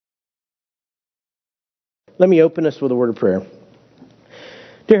Let me open us with a word of prayer.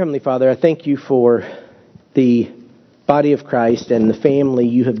 Dear Heavenly Father, I thank you for the body of Christ and the family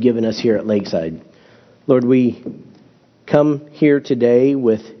you have given us here at Lakeside. Lord, we come here today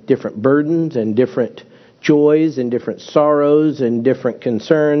with different burdens and different joys and different sorrows and different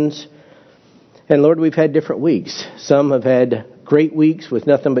concerns. And Lord, we've had different weeks. Some have had great weeks with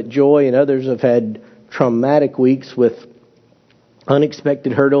nothing but joy, and others have had traumatic weeks with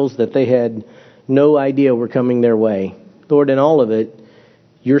unexpected hurdles that they had no idea were coming their way. Lord, in all of it,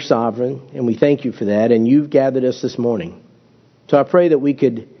 you're sovereign, and we thank you for that, and you've gathered us this morning. So I pray that we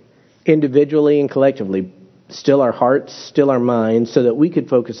could individually and collectively still our hearts, still our minds, so that we could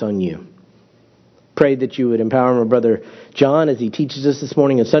focus on you. Pray that you would empower my brother John as he teaches us this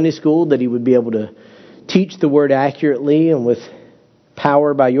morning in Sunday school, that he would be able to teach the word accurately and with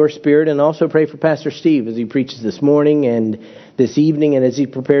power by your Spirit, and also pray for Pastor Steve as he preaches this morning and this evening and as he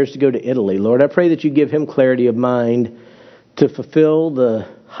prepares to go to Italy. Lord, I pray that you give him clarity of mind to fulfill the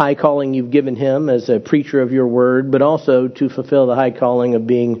high calling you've given him as a preacher of your word, but also to fulfill the high calling of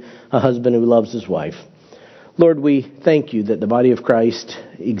being a husband who loves his wife. Lord, we thank you that the body of Christ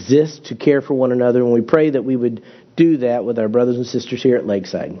exists to care for one another, and we pray that we would do that with our brothers and sisters here at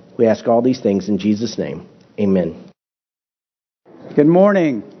Lakeside. We ask all these things in Jesus' name. Amen. Good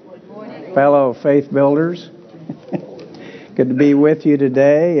morning, fellow faith builders. Good to be with you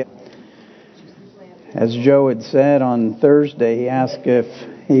today. As Joe had said on Thursday, he asked if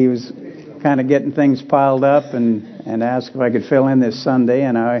he was kind of getting things piled up and asked if I could fill in this Sunday.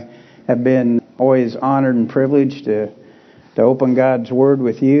 And I have been always honored and privileged to open God's Word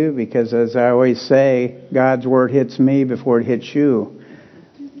with you, because as I always say, God's Word hits me before it hits you.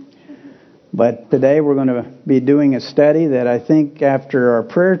 But today we're going to be doing a study that I think after our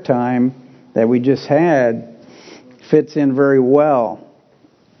prayer time that we just had fits in very well.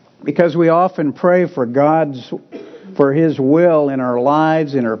 Because we often pray for His will in our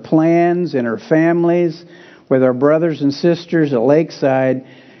lives, in our plans, in our families, with our brothers and sisters at Lakeside.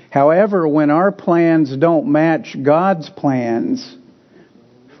 However, when our plans don't match God's plans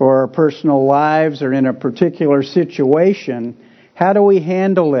for our personal lives or in a particular situation, how do we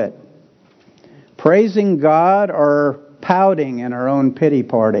handle it? Praising God or pouting in our own pity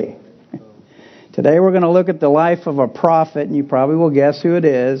party? Today we're going to look at the life of a prophet, and you probably will guess who it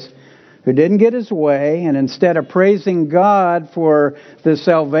is, who didn't get his way, and instead of praising God for the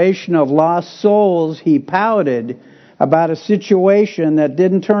salvation of lost souls, he pouted about a situation that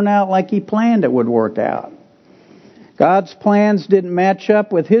didn't turn out like he planned it would work out. God's plans didn't match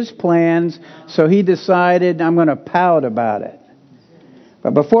up with his plans, so he decided, I'm going to pout about it.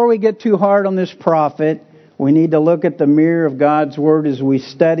 But before we get too hard on this prophet, we need to look at the mirror of God's Word as we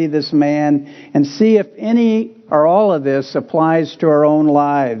study this man and see if any or all of this applies to our own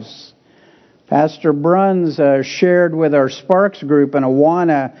lives. Pastor Bruns shared with our Sparks group in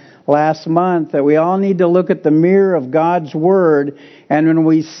Awana last month that we all need to look at the mirror of God's Word, and when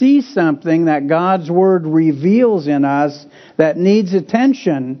we see something that God's Word reveals in us that needs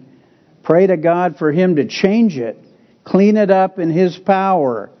attention, pray to God for Him to change it. Clean it up in His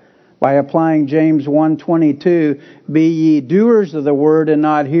power by applying James 1:22, be ye doers of the word and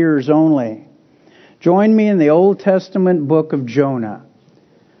not hearers only. Join me in the Old Testament book of Jonah.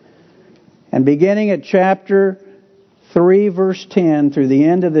 And beginning at chapter 3, verse 10, through the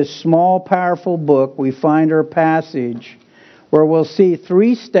end of this small, powerful book, we find our passage where we'll see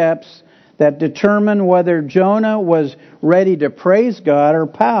 3 steps that determine whether Jonah was ready to praise God or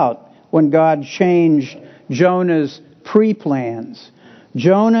pout when God changed Jonah's pre-plans.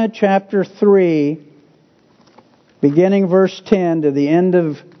 Jonah chapter 3, beginning verse 10 to the end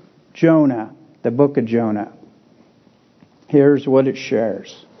of Jonah, the book of Jonah. Here's what it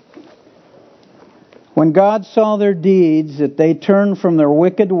shares. When God saw their deeds, that they turned from their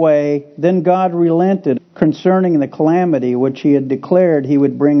wicked way, then God relented concerning the calamity which He had declared He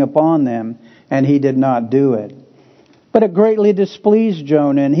would bring upon them, and He did not do it. But it greatly displeased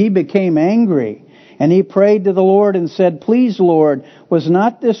Jonah, and he became angry. And he prayed to the Lord and said, Please, Lord, was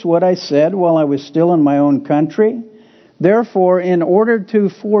not this what I said while I was still in my own country? Therefore, in order to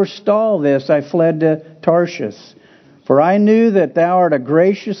forestall this, I fled to Tarshish. For I knew that thou art a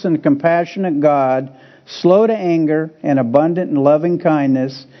gracious and compassionate God, slow to anger and abundant in loving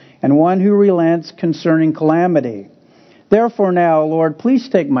kindness, and one who relents concerning calamity. Therefore now, Lord, please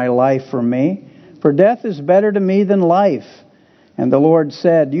take my life from me, for death is better to me than life. And the Lord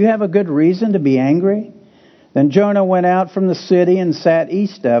said, Do you have a good reason to be angry? Then Jonah went out from the city and sat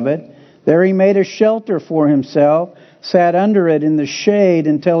east of it. There he made a shelter for himself, sat under it in the shade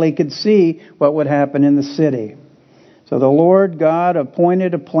until he could see what would happen in the city. So the Lord God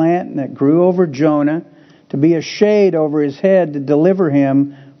appointed a plant that grew over Jonah to be a shade over his head to deliver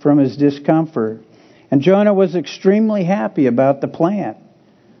him from his discomfort. And Jonah was extremely happy about the plant.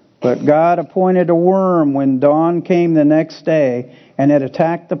 But God appointed a worm when dawn came the next day, and it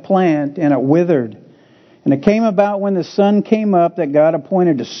attacked the plant, and it withered. And it came about when the sun came up that God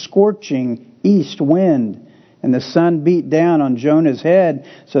appointed a scorching east wind, and the sun beat down on Jonah's head,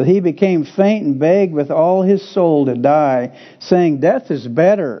 so he became faint and begged with all his soul to die, saying, "Death is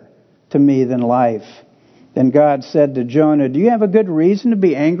better to me than life." Then God said to Jonah, "Do you have a good reason to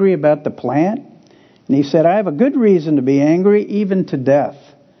be angry about the plant?" And he said, "I have a good reason to be angry, even to death."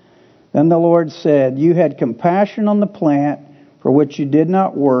 Then the Lord said, "You had compassion on the plant for which you did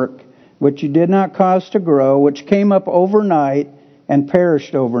not work, which you did not cause to grow, which came up overnight and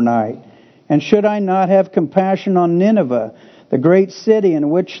perished overnight. And should I not have compassion on Nineveh, the great city in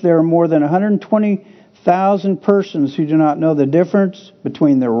which there are more than 120,000 persons who do not know the difference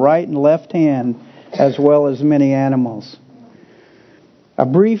between their right and left hand, as well as many animals?" A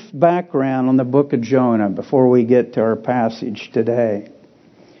brief background on the book of Jonah before we get to our passage today.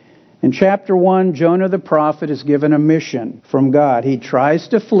 In chapter 1, Jonah the prophet is given a mission from God. He tries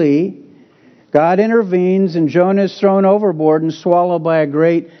to flee. God intervenes, and Jonah is thrown overboard and swallowed by a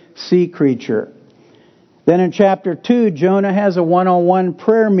great sea creature. Then in chapter 2, Jonah has a one-on-one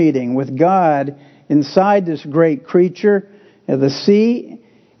prayer meeting with God inside this great creature of the sea.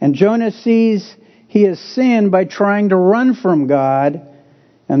 And Jonah sees he has sinned by trying to run from God,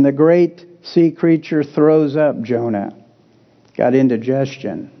 and the great sea creature throws up Jonah. Got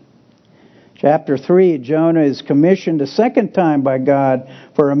indigestion. Chapter 3, Jonah is commissioned a second time by God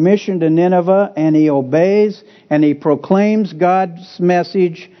for a mission to Nineveh, and he obeys, and he proclaims God's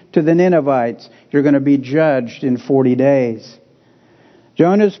message to the Ninevites. You're going to be judged in 40 days.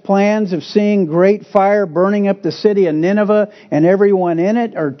 Jonah's plans of seeing great fire burning up the city of Nineveh and everyone in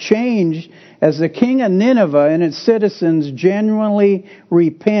it are changed as the king of Nineveh and its citizens genuinely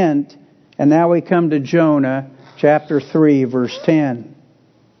repent. And now we come to Jonah chapter 3, verse 10.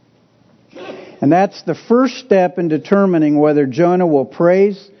 And that's the first step in determining whether Jonah will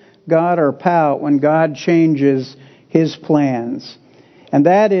praise God or pout when God changes his plans. And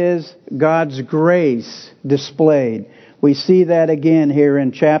that is God's grace displayed. We see that again here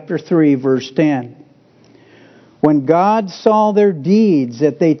in chapter 3, verse 10. When God saw their deeds,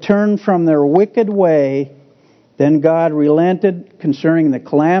 that they turned from their wicked way, then God relented concerning the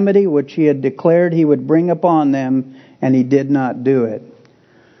calamity which he had declared he would bring upon them, and he did not do it.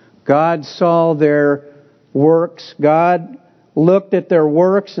 God saw their works. God looked at their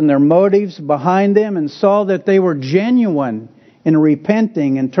works and their motives behind them and saw that they were genuine in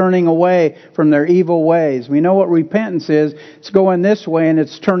repenting and turning away from their evil ways. We know what repentance is. It's going this way and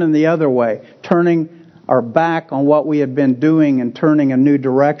it's turning the other way. Turning our back on what we had been doing and turning a new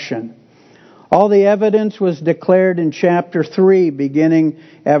direction. All the evidence was declared in chapter 3, beginning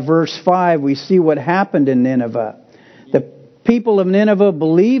at verse 5. We see what happened in Nineveh. The people of Nineveh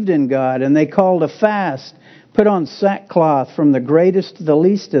believed in God, and they called a fast, put on sackcloth from the greatest to the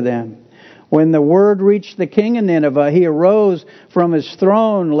least of them. When the word reached the king of Nineveh, he arose from his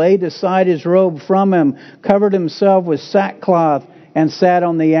throne, laid aside his robe from him, covered himself with sackcloth, and sat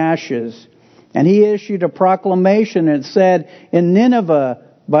on the ashes. And he issued a proclamation, and it said, "In Nineveh,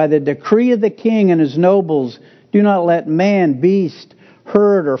 by the decree of the king and his nobles, do not let man, beast,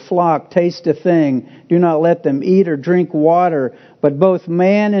 herd, or flock taste a thing. Do not let them eat or drink water, but both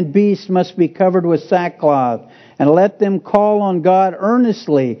man and beast must be covered with sackcloth. And let them call on God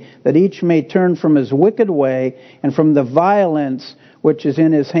earnestly, that each may turn from his wicked way and from the violence which is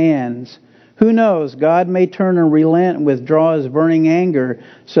in his hands. Who knows, God may turn and relent and withdraw his burning anger,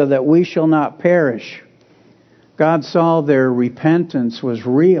 so that we shall not perish." God saw their repentance was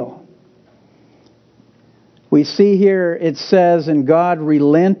real. We see here it says, and God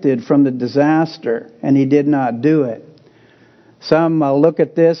relented from the disaster, and he did not do it. Some look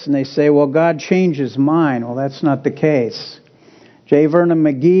at this and they say, well, God changed his mind. Well, that's not the case. J. Vernon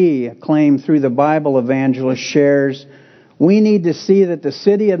McGee, acclaimed through the Bible evangelist, shares, "We need to see that the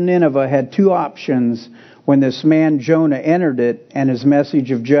city of Nineveh had two options when this man Jonah entered it and his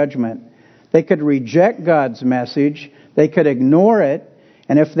message of judgment. They could reject God's message, they could ignore it,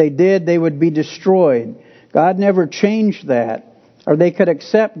 and if they did, they would be destroyed. God never changed that. Or they could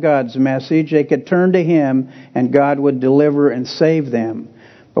accept God's message, they could turn to him, and God would deliver and save them.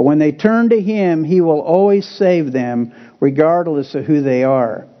 But when they turn to him, he will always save them, regardless of who they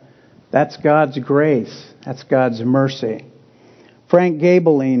are." That's God's grace. That's God's mercy. Frank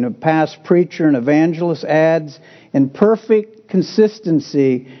Gabeline, a past preacher and evangelist, adds, "In perfect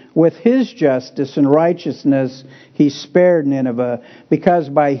consistency with his justice and righteousness, he spared Nineveh, because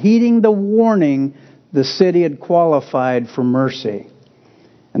by heeding the warning the city had qualified for mercy.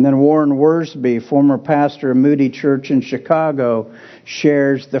 And then Warren Wiersbe, former pastor of Moody Church in Chicago,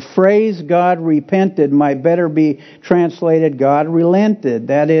 shares, the phrase God repented might better be translated God relented.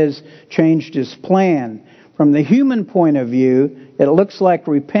 That is, changed His plan. From the human point of view, it looks like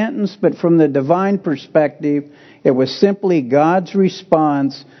repentance, but from the divine perspective, it was simply God's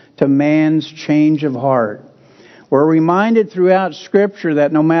response to man's change of heart. We're reminded throughout Scripture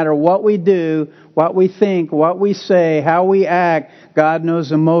that no matter what we do, what we think, what we say, how we act, God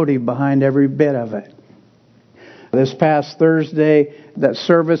knows the motive behind every bit of it. This past Thursday, that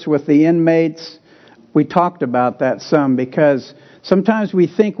service with the inmates, we talked about that some, because sometimes we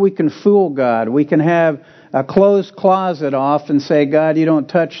think we can fool God. We can have a closed closet off and say, God, you don't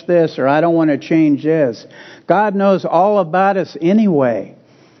touch this, or I don't want to change this. God knows all about us anyway.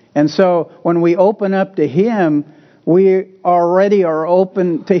 And so when we open up to Him, we already are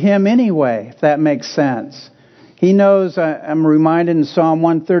open to Him anyway, if that makes sense. He knows, I'm reminded in Psalm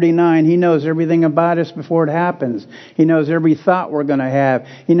 139, He knows everything about us before it happens. He knows every thought we're going to have.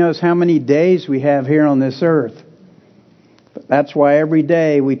 He knows how many days we have here on this earth. But that's why every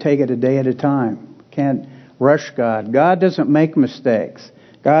day we take it a day at a time. Can't rush God. God doesn't make mistakes.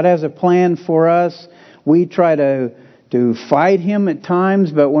 God has a plan for us. We try to fight Him at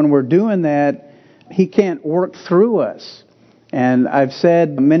times, but when we're doing that, He can't work through us. And I've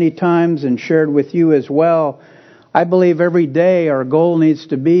said many times and shared with you as well, I believe every day our goal needs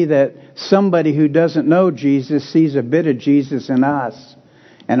to be that somebody who doesn't know Jesus sees a bit of Jesus in us.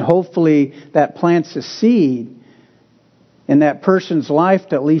 And hopefully that plants a seed in that person's life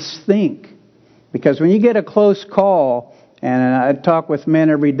to at least think. Because when you get a close call, and I talk with men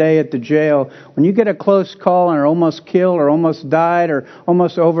every day at the jail, when you get a close call and are almost killed or almost died or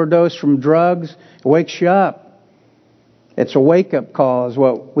almost overdosed from drugs, it wakes you up. It's a wake-up call is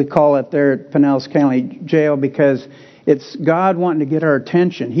what we call it there at Pinellas County Jail, because it's God wanting to get our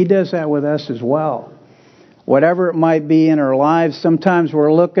attention. He does that with us as well. Whatever it might be in our lives, sometimes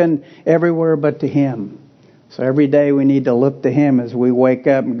we're looking everywhere but to Him. So every day we need to look to Him as we wake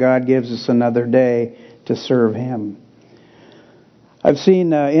up, and God gives us another day to serve Him. I've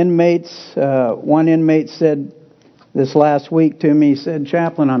seen inmates, one inmate said this last week to me, he said,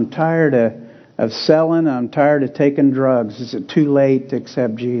 Chaplain, I'm tired of selling, I'm tired of taking drugs. Is it too late to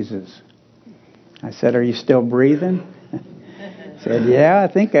accept Jesus? I said, are you still breathing? He said, yeah,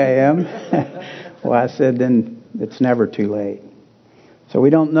 I think I am. Well, I said, then it's never too late. So we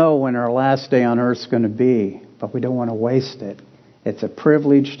don't know when our last day on earth is going to be, but we don't want to waste it. It's a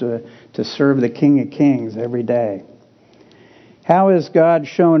privilege to serve the King of Kings every day. How has God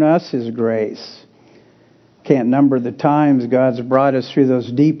shown us His grace? Can't number the times God's brought us through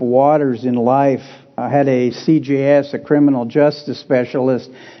those deep waters in life. I had a CJS, a criminal justice specialist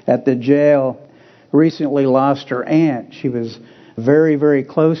at the jail, recently lost her aunt. She was very, very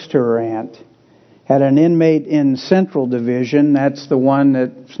close to her aunt. Had an inmate in Central Division. That's the one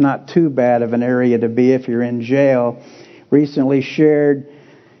that's not too bad of an area to be if you're in jail. Recently shared,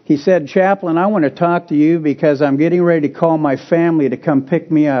 he said, Chaplain, I want to talk to you because I'm getting ready to call my family to come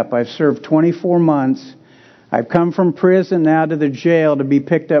pick me up. I've served 24 months. I've come from prison now to the jail to be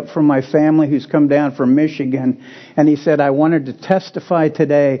picked up from my family who's come down from Michigan. And he said, I wanted to testify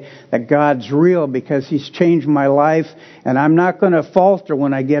today that God's real because He's changed my life, and I'm not going to falter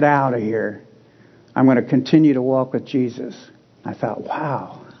when I get out of here. I'm going to continue to walk with Jesus. I thought,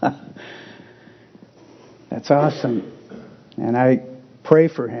 wow, that's awesome. And I pray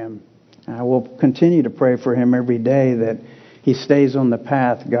for him. I will continue to pray for him every day that he stays on the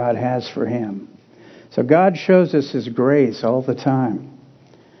path God has for him. So God shows us His grace all the time.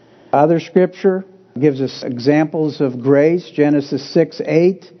 Other Scripture gives us examples of grace. Genesis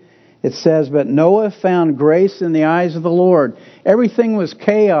 6:8. It says, but Noah found grace in the eyes of the Lord. Everything was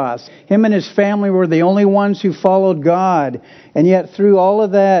chaos. Him and his family were the only ones who followed God. And yet through all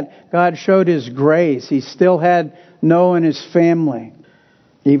of that, God showed His grace. He still had Noah and his family,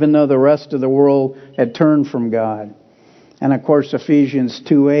 even though the rest of the world had turned from God. And of course, Ephesians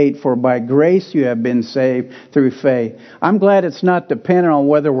 2:8, for by grace you have been saved through faith. I'm glad it's not dependent on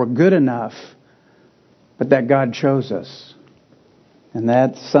whether we're good enough, but that God chose us. And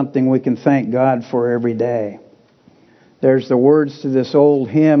that's something we can thank God for every day. There's the words to this old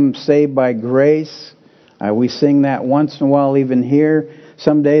hymn, Saved by Grace. We sing that once in a while even here.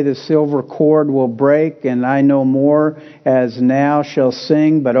 Someday the silver cord will break, and I no more as now shall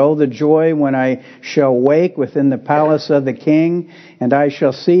sing. But oh, the joy when I shall wake within the palace of the King, and I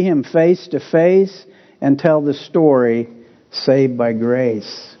shall see Him face to face and tell the story, saved by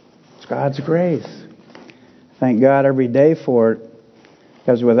grace. It's God's grace. Thank God every day for it,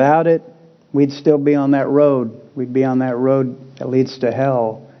 because without it, we'd still be on that road. We'd be on that road that leads to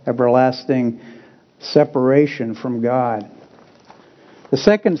hell, everlasting separation from God. The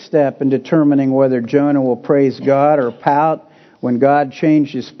second step in determining whether Jonah will praise God or pout when God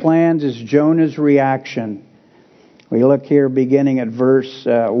changed his plans is Jonah's reaction. We look here beginning at verse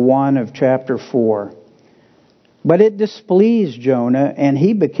 1 of chapter 4. But it displeased Jonah, and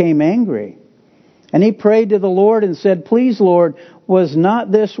he became angry. And he prayed to the Lord and said, Please, Lord, was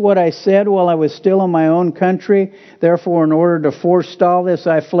not this what I said while I was still in my own country? Therefore, in order to forestall this,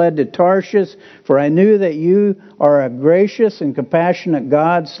 I fled to Tarshish, for I knew that you are a gracious and compassionate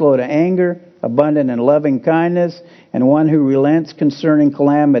God, slow to anger, abundant in loving kindness, and one who relents concerning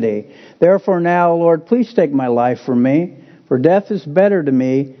calamity. Therefore now, Lord, please take my life from me, for death is better to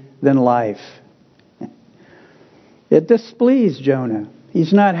me than life. It displeased Jonah.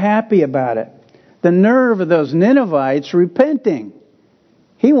 He's not happy about it. The nerve of those Ninevites repenting.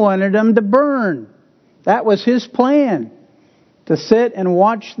 He wanted them to burn. That was his plan, to sit and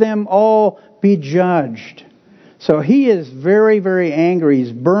watch them all be judged. So he is very, very angry.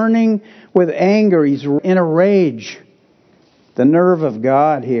 He's burning with anger. He's in a rage. The nerve of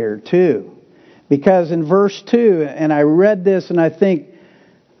God here too. Because in verse 2, and I read this and I think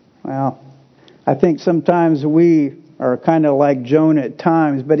sometimes we are kind of like Jonah at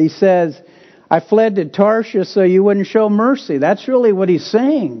times. But he says, I fled to Tarshish so you wouldn't show mercy. That's really what he's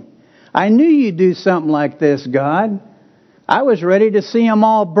saying. I knew you'd do something like this, God. I was ready to see them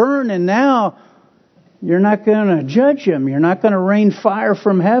all burn, and now you're not going to judge them. You're not going to rain fire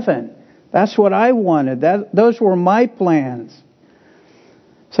from heaven. That's what I wanted. Those were my plans.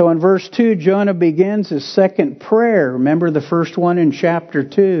 So in verse 2, Jonah begins his second prayer. Remember the first one in chapter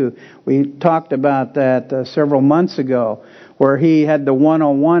 2. We talked about that several months ago, where he had the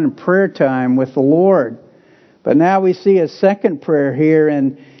one-on-one prayer time with the Lord. But now we see a second prayer here,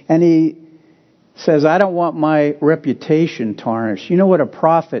 and he says, I don't want my reputation tarnished. You know what a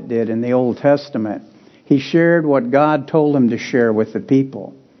prophet did in the Old Testament? He shared what God told him to share with the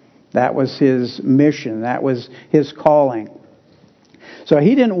people. That was his mission. That was his calling. So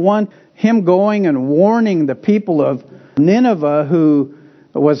he didn't want him going and warning the people of Nineveh, who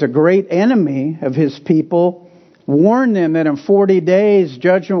was a great enemy of his people, warn them that in 40 days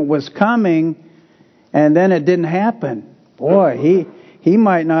judgment was coming, and then it didn't happen. Boy, he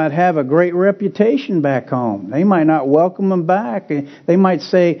might not have a great reputation back home. They might not welcome him back. They might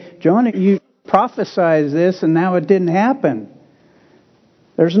say, Jonah, you prophesied this and now it didn't happen.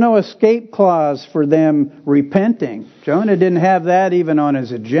 There's no escape clause for them repenting. Jonah didn't have that even on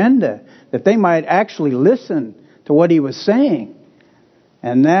his agenda, that they might actually listen to what he was saying.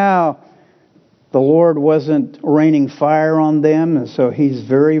 And now the Lord wasn't raining fire on them, and so he's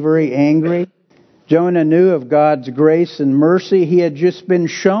very, very angry. Jonah knew of God's grace and mercy. He had just been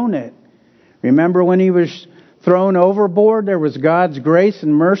shown it. Remember when he was thrown overboard, there was God's grace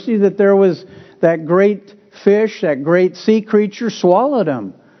and mercy, that there was that great fish, that great sea creature swallowed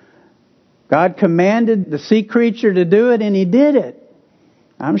him. God commanded the sea creature to do it, and he did it.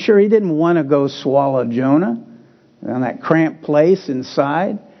 I'm sure he didn't want to go swallow Jonah in that cramped place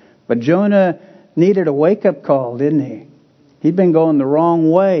inside. But Jonah needed a wake-up call, didn't he? He'd been going the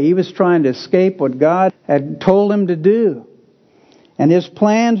wrong way. He was trying to escape what God had told him to do. And his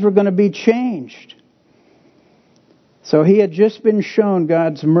plans were going to be changed. So he had just been shown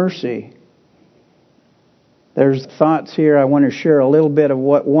God's mercy. There's thoughts here. I want to share a little bit of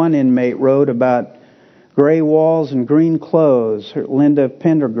what one inmate wrote about gray walls and green clothes. Linda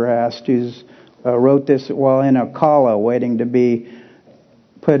Pendergrast, who wrote this while in Ocala, waiting to be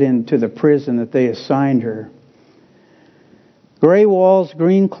put into the prison that they assigned her. Gray walls,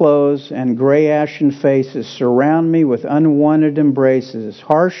 green clothes, and gray ashen faces surround me with unwanted embraces.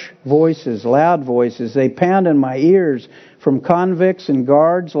 Harsh voices, loud voices, they pound in my ears from convicts and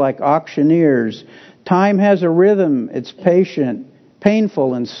guards like auctioneers. Time has a rhythm. It's patient,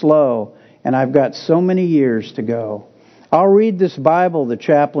 painful, and slow, and I've got so many years to go. I'll read this Bible the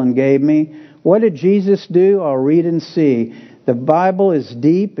chaplain gave me. What did Jesus do? I'll read and see. The Bible is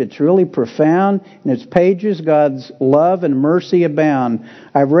deep. It's really profound. In its pages, God's love and mercy abound.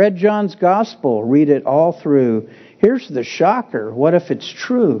 I've read John's Gospel. Read it all through. Here's the shocker. What if it's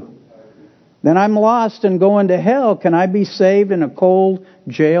true? Then I'm lost and going to hell. Can I be saved in a cold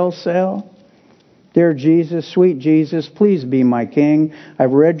jail cell? Dear Jesus, sweet Jesus, please be my King.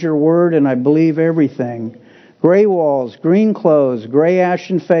 I've read your word and I believe everything. Gray walls, green clothes, gray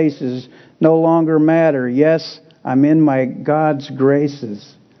ashen faces no longer matter. Yes, I'm in my God's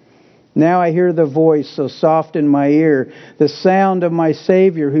graces. Now I hear the voice so soft in my ear, the sound of my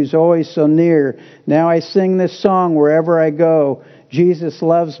Savior who's always so near. Now I sing this song wherever I go. Jesus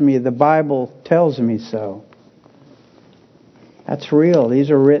loves me. The Bible tells me so. That's real.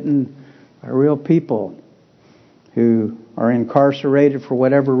 These are written by real people who are incarcerated for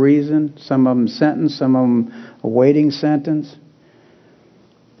whatever reason. Some of them sentenced, some of them awaiting sentence.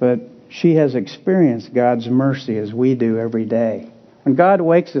 But she has experienced God's mercy as we do every day. When God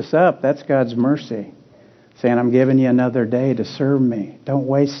wakes us up, that's God's mercy. Saying, I'm giving you another day to serve me. Don't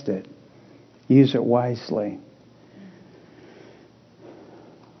waste it. Use it wisely.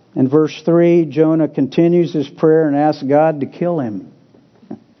 In verse 3, Jonah continues his prayer and asks God to kill him.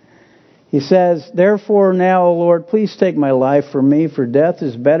 He says, Therefore now, O Lord, please take my life from me, for death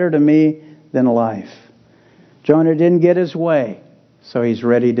is better to me than life. Jonah didn't get his way, so he's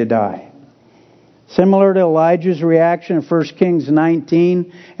ready to die. Similar to Elijah's reaction in 1 Kings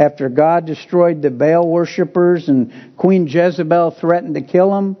 19, after God destroyed the Baal worshippers and Queen Jezebel threatened to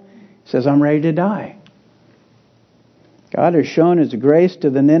kill him, he says, I'm ready to die. God has shown His grace to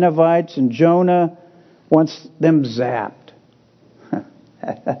the Ninevites, and Jonah wants them zapped.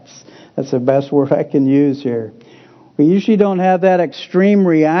 That's the best word I can use here. We usually don't have that extreme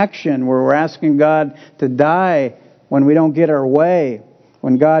reaction where we're asking God to die when we don't get our way,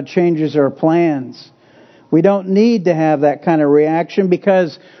 when God changes our plans. We don't need to have that kind of reaction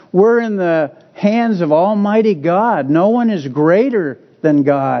because we're in the hands of Almighty God. No one is greater than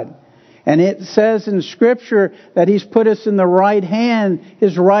God. And it says in Scripture that He's put us in the right hand,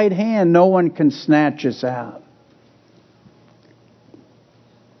 His right hand. No one can snatch us out.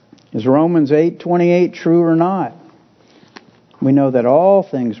 Is Romans 8:28 true or not? We know that all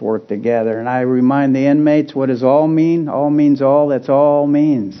things work together. And I remind the inmates, what does all mean? All means all. That's all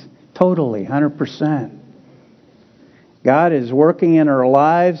means. Totally, 100%. God is working in our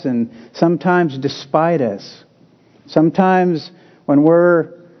lives, and sometimes despite us. Sometimes when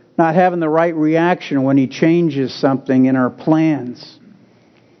we're not having the right reaction, when He changes something in our plans.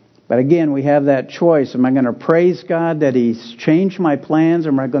 But again, we have that choice. Am I going to praise God that He's changed my plans, or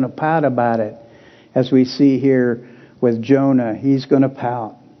am I going to pout about it? As we see here with Jonah, he's going to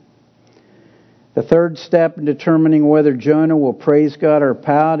pout. The third step in determining whether Jonah will praise God or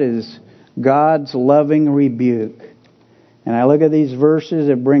pout is God's loving rebuke. And I look at these verses,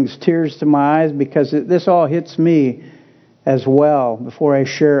 it brings tears to my eyes because this all hits me as well before I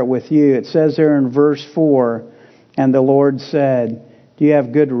share it with you. It says there in verse 4, and the Lord said, do you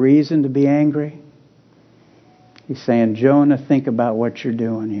have good reason to be angry? He's saying, Jonah, think about what you're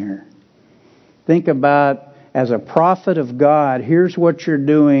doing here. Think about, as a prophet of God, here's what you're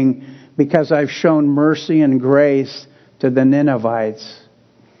doing because I've shown mercy and grace to the Ninevites.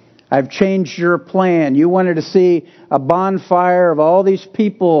 I've changed your plan. You wanted to see a bonfire of all these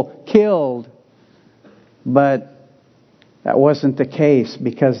people killed, but that wasn't the case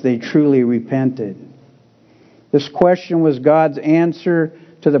because they truly repented. This question was God's answer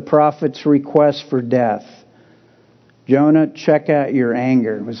to the prophet's request for death. Jonah, check out your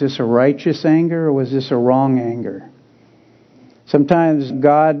anger. Was this a righteous anger or was this a wrong anger? Sometimes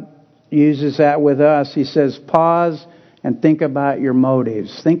God uses that with us. He says, pause and think about your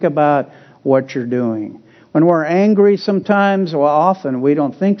motives. Think about what you're doing. When we're angry sometimes, well, often we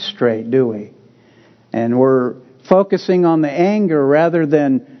don't think straight, do we? And we're focusing on the anger rather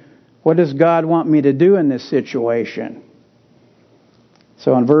than what does God want me to do in this situation?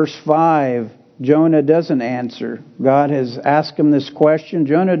 So in verse 5, Jonah doesn't answer. God has asked him this question.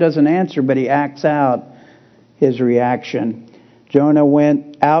 Jonah doesn't answer, but he acts out his reaction. Jonah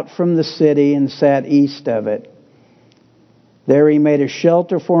went out from the city and sat east of it. There he made a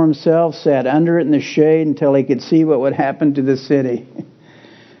shelter for himself, sat under it in the shade until he could see what would happen to the city.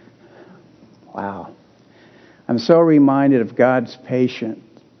 Wow. I'm so reminded of God's patience.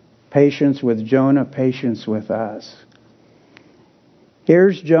 Patience with Jonah, patience with us.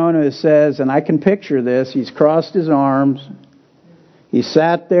 Here's Jonah who says, and I can picture this, he's crossed his arms. He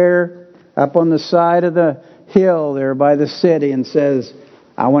sat there up on the side of the hill there by the city and says,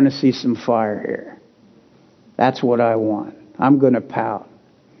 I want to see some fire here. That's what I want. I'm going to pout.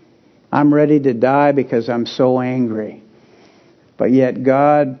 I'm ready to die because I'm so angry. But yet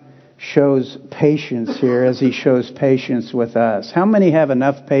God shows patience here as He shows patience with us. How many have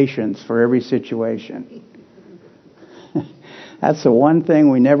enough patience for every situation? That's the one thing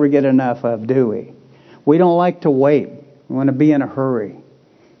we never get enough of, do we? We don't like to wait. We want to be in a hurry.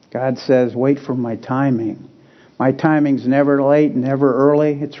 God says, wait for my timing. My timing's never late, never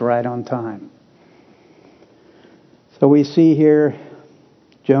early. It's right on time. So we see here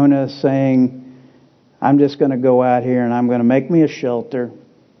Jonah saying, I'm just going to go out here and I'm going to make me a shelter.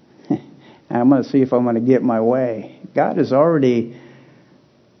 I'm going to see if I'm going to get my way. God has already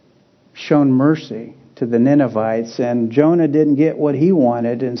shown mercy to the Ninevites, and Jonah didn't get what he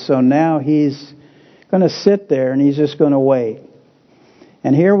wanted, and so now he's going to sit there and he's just going to wait.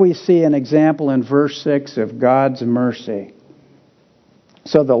 And here we see an example in verse 6 of God's mercy.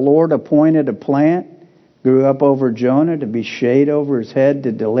 So the Lord appointed a plant, grew up over Jonah to be shade over his head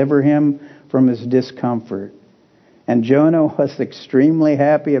to deliver him from his discomfort. And Jonah was extremely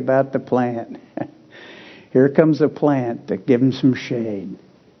happy about the plant. Here comes a plant to give him some shade.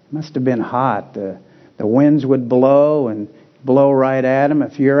 It must have been hot. The winds would blow and blow right at him.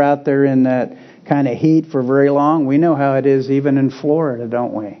 If you're out there in that kind of heat for very long, we know how it is even in Florida,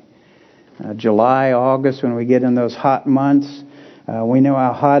 don't we? July, August, when we get in those hot months, we know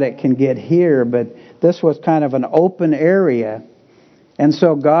how hot it can get here, but this was kind of an open area. And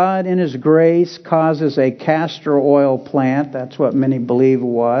so God, in His grace, causes a castor oil plant, that's what many believe it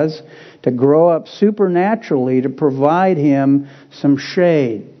was, to grow up supernaturally to provide him some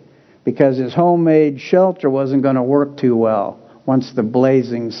shade, because his homemade shelter wasn't going to work too well once the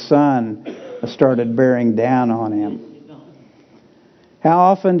blazing sun started bearing down on him. How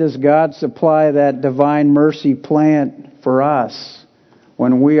often does God supply that divine mercy plant for us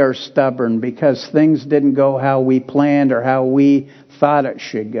when we are stubborn because things didn't go how we planned or how we thought it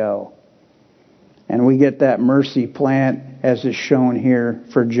should go? And we get that mercy plant as is shown here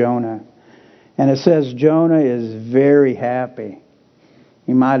for Jonah. And it says Jonah is very happy.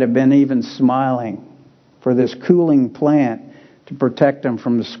 He might have been even smiling for this cooling plant to protect him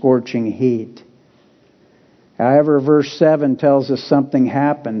from the scorching heat. However, verse 7 tells us something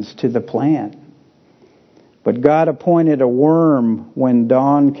happens to the plant. But God appointed a worm when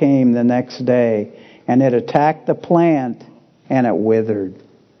dawn came the next day, and it attacked the plant, and it withered.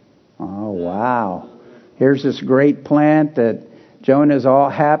 Oh, wow. Here's this great plant that Jonah's all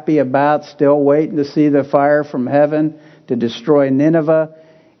happy about, still waiting to see the fire from heaven to destroy Nineveh.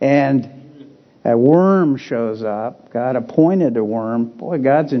 And a worm shows up. God appointed a worm. Boy,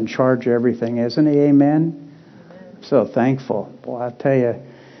 God's in charge of everything, isn't He? Amen? I'm so thankful. Boy, I tell you,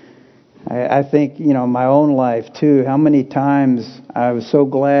 I think, my own life too, how many times I was so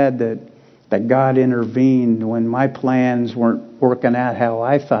glad that God intervened when my plans weren't working out how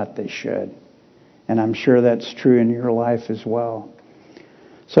I thought they should. And I'm sure that's true in your life as well.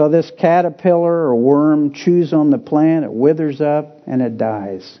 So this caterpillar or worm chews on the plant, it withers up, and it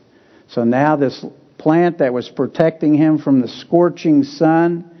dies. So now this plant that was protecting him from the scorching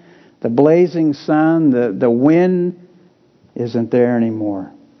sun, the blazing sun, the wind, isn't there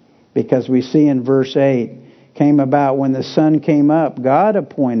anymore. Because we see in verse 8, came about when the sun came up, God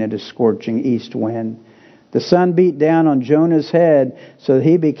appointed a scorching east wind. The sun beat down on Jonah's head, so that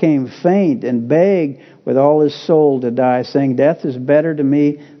he became faint and begged with all his soul to die, saying, "Death is better to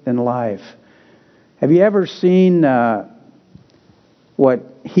me than life." Have you ever seen what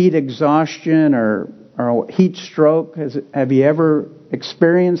heat exhaustion or heat stroke? Have you ever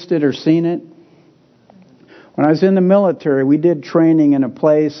experienced it or seen it? When I was in the military, we did training in a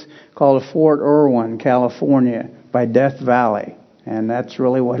place called Fort Irwin, California, by Death Valley. And that's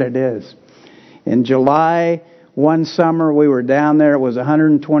really what it is. In July, one summer, we were down there. It was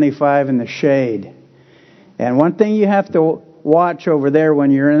 125 in the shade. And one thing you have to watch over there when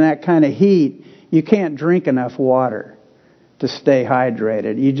you're in that kind of heat, you can't drink enough water to stay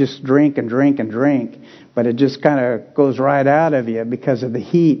hydrated. You just drink and drink and drink. But it just kind of goes right out of you because of the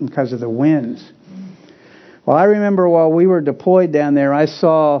heat and because of the winds. Well, I remember while we were deployed down there, I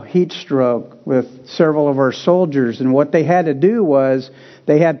saw heat stroke with several of our soldiers. And what they had to do was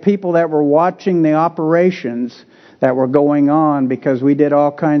they had people that were watching the operations that were going on, because we did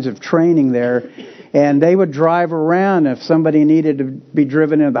all kinds of training there. And they would drive around. If somebody needed to be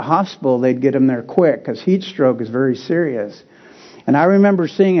driven into the hospital, they'd get them there quick, because heat stroke is very serious. And I remember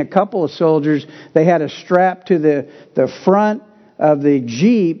seeing a couple of soldiers, they had a strap to the front of the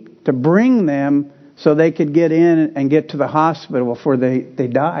Jeep to bring them so they could get in and get to the hospital before they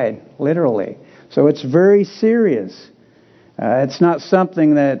died, literally. So it's very serious. It's not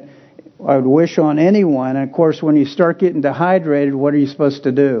something that I would wish on anyone. And of course, when you start getting dehydrated, what are you supposed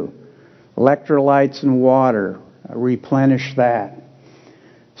to do? Electrolytes and water. Replenish that.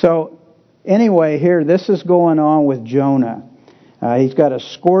 So anyway, here, this is going on with Jonah. He's got a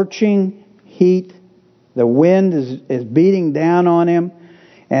scorching heat. The wind is beating down on him.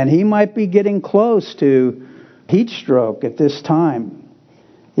 And he might be getting close to heat stroke at this time.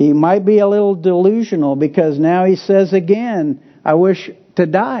 He might be a little delusional, because now he says again, I wish to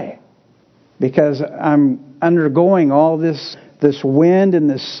die, because I'm undergoing all this wind and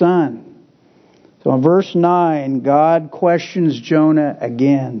this sun. So in verse 9, God questions Jonah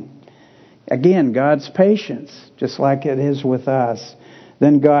again. Again, God's patience, just like it is with us.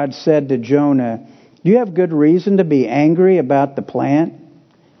 Then God said to Jonah, Do you have good reason to be angry about the plant?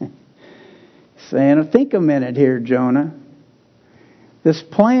 Saying, think a minute here, Jonah. This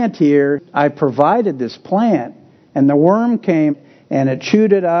plant here, I provided this plant, and the worm came and it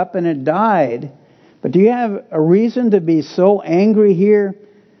chewed it up and it died. But do you have a reason to be so angry here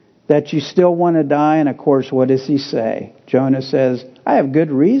that you still want to die? And of course, what does he say? Jonah says, I have good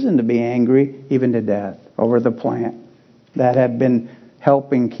reason to be angry, even to death, over the plant that had been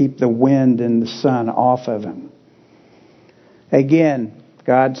helping keep the wind and the sun off of him. Again,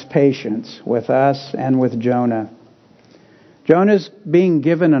 God's patience with us and with Jonah. Jonah's being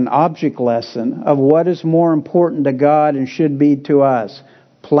given an object lesson of what is more important to God and should be to us,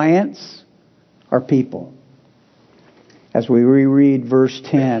 plants or people. As we reread verse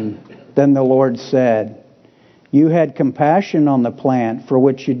 10, then the Lord said, you had compassion on the plant for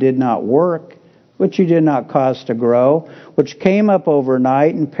which you did not work, which you did not cause to grow, which came up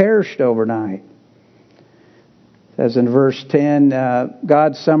overnight and perished overnight. As in verse 10,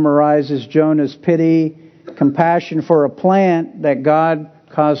 God summarizes Jonah's pity, compassion for a plant that God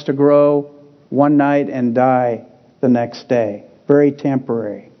caused to grow one night and die the next day. Very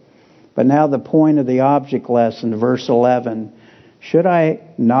temporary. But now the point of the object lesson, verse 11. Should I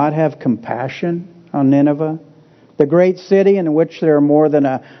not have compassion on Nineveh, the great city in which there are more than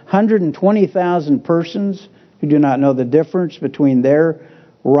 120,000 persons who do not know the difference between their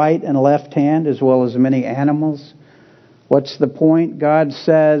right and left hand, as well as many animals? What's the point? God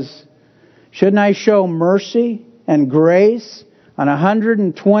says, shouldn't I show mercy and grace on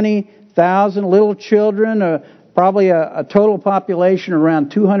 120,000 little children, probably a total population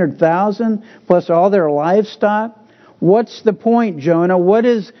around 200,000, plus all their livestock? What's the point, Jonah? What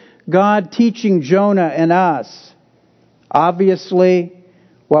is God teaching Jonah and us? Obviously,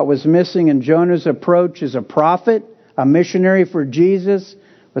 what was missing in Jonah's approach as a prophet, a missionary for Jesus,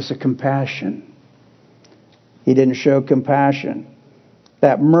 was a compassion. He didn't show compassion.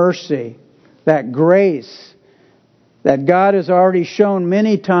 That mercy, that grace that God has already shown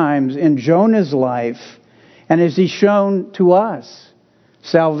many times in Jonah's life, and as He's shown to us,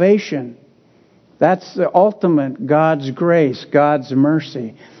 salvation. That's the ultimate God's grace, God's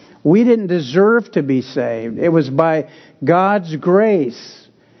mercy. We didn't deserve to be saved. It was by God's grace.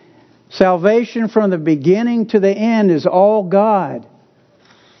 Salvation from the beginning to the end is all God.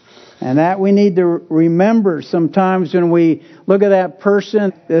 And that we need to remember sometimes when we look at that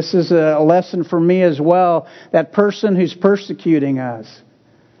person. This is a lesson for me as well. That person who's persecuting us.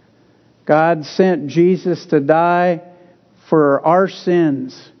 God sent Jesus to die for our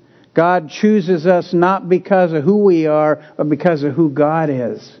sins. God chooses us not because of who we are, but because of who God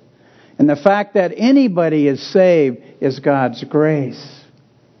is. And the fact that anybody is saved is God's grace.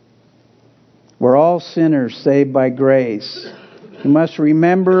 We're all sinners saved by grace. You must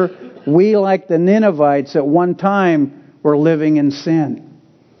remember, we, like the Ninevites, at one time were living in sin.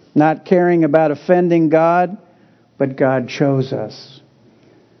 Not caring about offending God, but God chose us.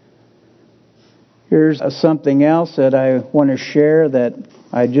 Here's something else that I want to share that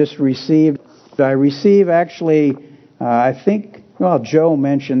I just received. I received actually, I think, Joe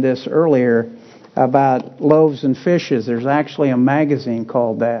mentioned this earlier about loaves and fishes. There's actually a magazine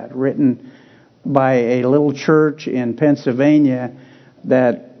called that, written by a little church in Pennsylvania,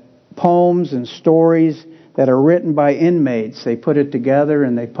 that poems and stories that are written by inmates. They put it together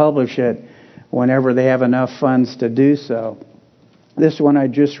and they publish it whenever they have enough funds to do so. This one I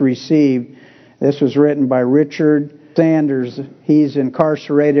just received. This was written by Richard Sanders. He's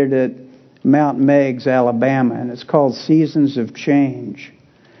incarcerated at Mount Meigs, Alabama, and it's called Seasons of Change.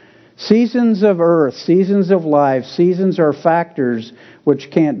 Seasons of earth, seasons of life, seasons are factors which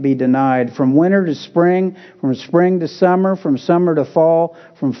can't be denied. From winter to spring, from spring to summer, from summer to fall,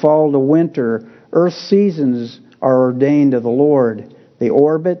 from fall to winter, earth's seasons are ordained of the Lord. The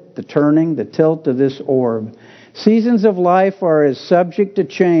orbit, the turning, the tilt of this orb. Seasons of life are as subject to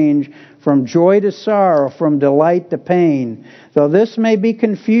change, from joy to sorrow, from delight to pain. Though this may be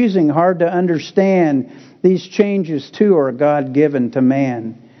confusing, hard to understand, these changes too are God-given to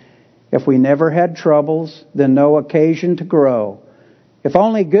man. If we never had troubles, then no occasion to grow. If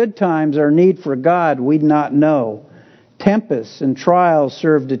only good times are need for God, we'd not know. Tempests and trials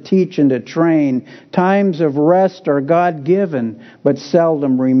serve to teach and to train. Times of rest are God-given, but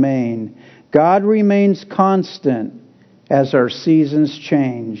seldom remain. God remains constant as our seasons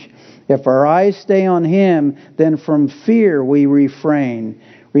change. If our eyes stay on Him, then from fear we refrain.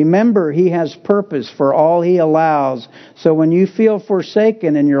 Remember, He has purpose for all He allows. So when you feel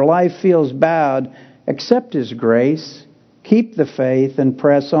forsaken and your life feels bowed, accept His grace. Keep the faith and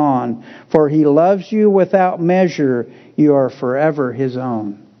press on. For He loves you without measure. You are forever His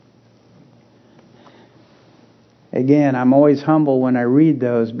own. Again, I'm always humble when I read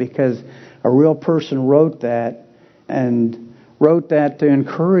those because a real person wrote that and wrote that to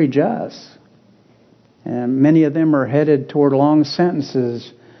encourage us. And many of them are headed toward long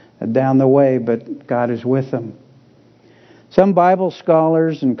sentences down the way, but God is with them. Some Bible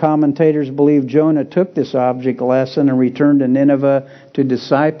scholars and commentators believe Jonah took this object lesson and returned to Nineveh to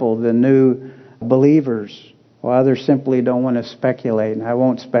disciple the new believers. While others simply don't want to speculate, and I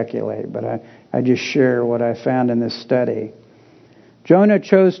won't speculate, but I just share what I found in this study. Jonah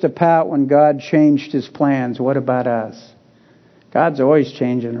chose to pout when God changed his plans. What about us? God's always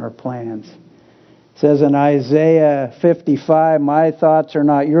changing our plans. It says in Isaiah 55, "My thoughts are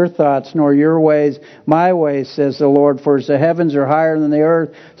not your thoughts, nor your ways my ways, says the Lord. For as the heavens are higher than the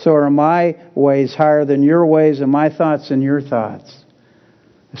earth, so are my ways higher than your ways, and my thoughts than your thoughts."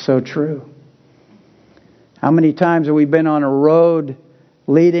 It's so true. How many times have we been on a road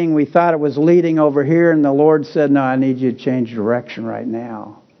leading? We thought it was leading over here, and the Lord said, "No, I need you to change direction right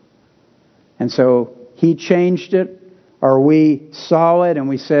now." And so He changed it, or we saw it and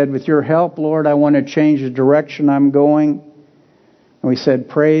we said, "With your help, Lord, I want to change the direction I'm going." And we said,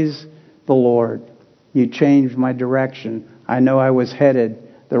 "Praise the Lord. You changed my direction. I know I was headed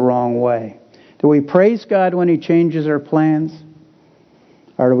the wrong way." Do we praise God when He changes our plans?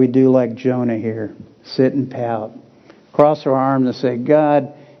 Or do we do like Jonah here? Sit and pout. Cross our arms and say, "God,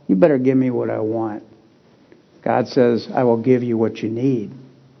 you better give me what I want." God says, "I will give you what you need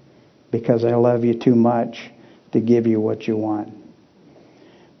because I love you too much to give you what you want."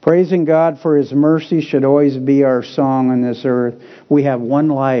 Praising God for His mercy should always be our song on this earth. We have one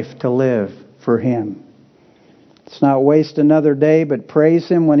life to live for Him. Let's not waste another day, but praise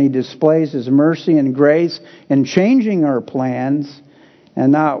Him when He displays His mercy and grace in changing our plans,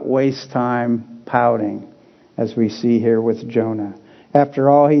 and not waste time pouting, as we see here with Jonah. After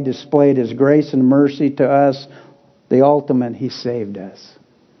all, He displayed His grace and mercy to us. The ultimate, He saved us.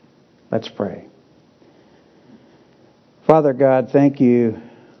 Let's pray. Father God, thank you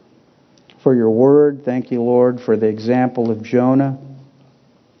for your word. Thank you, Lord, for the example of Jonah.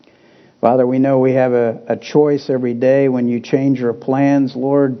 Father, we know we have a choice every day when you change our plans.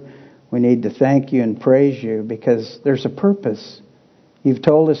 Lord, we need to thank you and praise you because there's a purpose. You've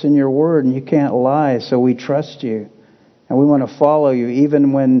told us in your word, and you can't lie, so we trust you. And we want to follow you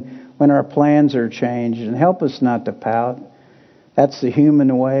even when our plans are changed. And help us not to pout. That's the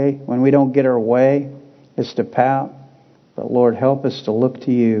human way. When we don't get our way, it's to pout. But Lord, help us to look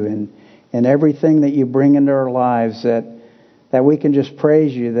to you and everything that you bring into our lives, that we can just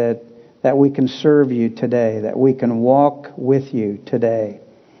praise you, that we can serve you today, that we can walk with you today,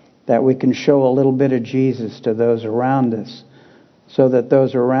 that we can show a little bit of Jesus to those around us, so that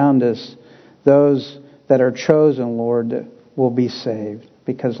those around us, those that are chosen, Lord, will be saved.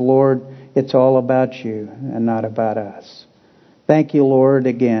 Because, Lord, it's all about you and not about us. Thank you, Lord,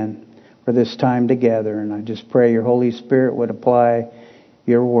 again for this time together. And I just pray your Holy Spirit would apply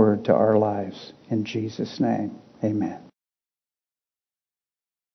your word to our lives. In Jesus' name, amen.